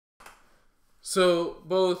So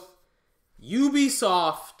both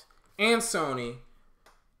Ubisoft and Sony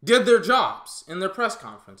did their jobs in their press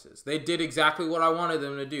conferences. They did exactly what I wanted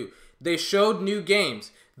them to do. They showed new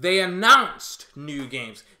games. They announced new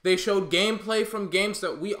games. They showed gameplay from games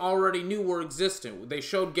that we already knew were existent. They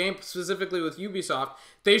showed game specifically with Ubisoft.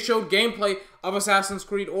 They showed gameplay of Assassin's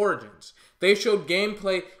Creed Origins. They showed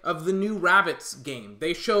gameplay of the new Rabbids game.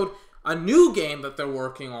 They showed a new game that they're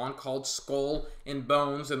working on called Skull and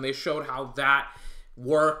Bones, and they showed how that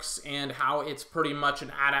works and how it's pretty much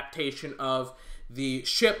an adaptation of the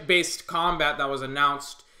ship-based combat that was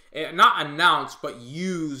announced, not announced, but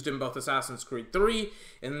used in both Assassin's Creed 3,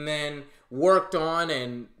 and then worked on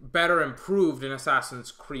and better improved in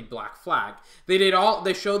Assassin's Creed Black Flag. They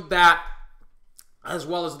showed that, as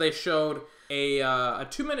well as they showed a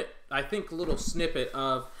 2-minute, I think, little snippet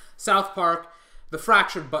of South Park, The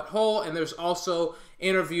Fractured But Whole, and there's also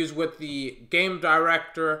interviews with the game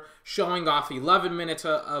director showing off 11 minutes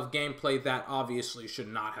of gameplay that obviously should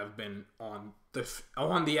not have been on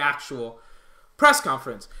the actual press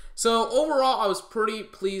conference. So overall, I was pretty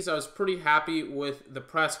pleased. I was pretty happy with the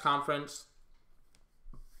press conference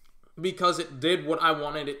because it did what I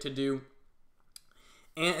wanted it to do,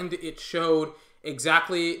 and it showed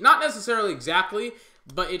exactly, not necessarily exactly,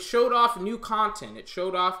 but it showed off new content. It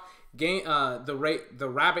showed off the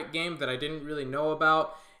Rabbit game that I didn't really know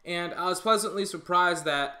about, and I was pleasantly surprised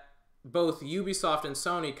that both Ubisoft and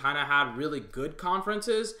Sony kind of had really good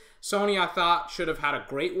conferences. Sony, I thought, should have had a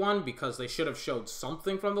great one because they should have showed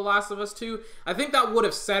something from The Last of Us 2. I think that would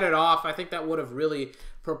have set it off. I think that would have really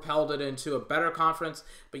propelled it into a better conference.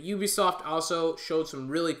 But Ubisoft also showed some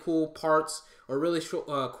really cool parts, or really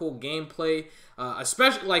cool gameplay,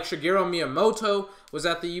 especially like Shigeru Miyamoto was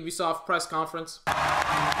at the Ubisoft press conference.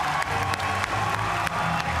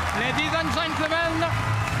 Ladies and gentlemen,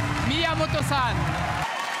 Miyamoto-san.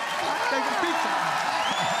 Take a picture.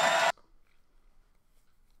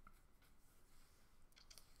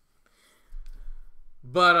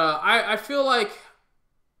 But I feel like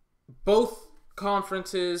both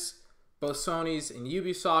conferences, both Sony's and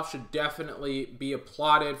Ubisoft, should definitely be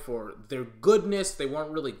applauded for their goodness. They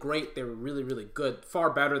weren't really great. They were really, really good. Far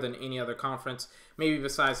better than any other conference, maybe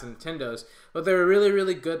besides Nintendo's. But they were really,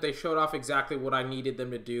 really good. They showed off exactly what I needed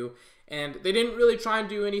them to do. And they didn't really try and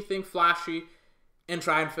do anything flashy and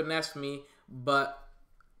try and finesse me. But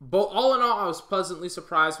all in all, I was pleasantly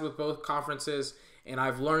surprised with both conferences. And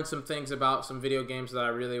I've learned some things about some video games that I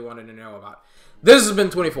really wanted to know about. This has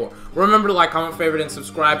been 24. Remember to like, comment, favorite, and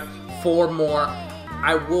subscribe for more.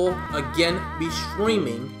 I will again be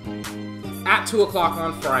streaming at 2 o'clock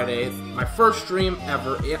on Friday. My first stream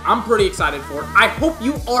ever. I'm pretty excited for it. I hope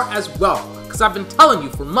you are as well, because I've been telling you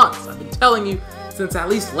for months. I've been telling you since at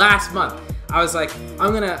least last month. I was like,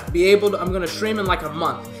 I'm gonna stream in like a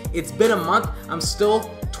month. It's been a month. I'm still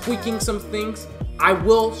tweaking some things. I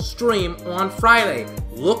will stream on Friday.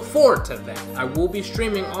 Look forward to that. I will be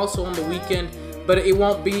streaming also on the weekend, but it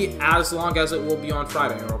won't be as long as it will be on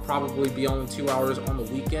Friday. It will probably be only 2 hours on the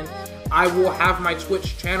weekend. I will have my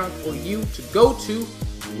Twitch channel for you to go to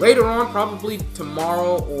later on, probably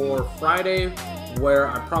tomorrow or Friday, where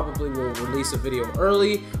I probably will release a video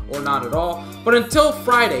early or not at all. But until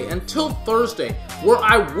Friday, until Thursday, where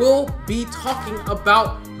I will be talking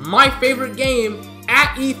about my favorite game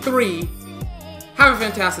at E3, have a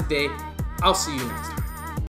fantastic day. I'll see you next time.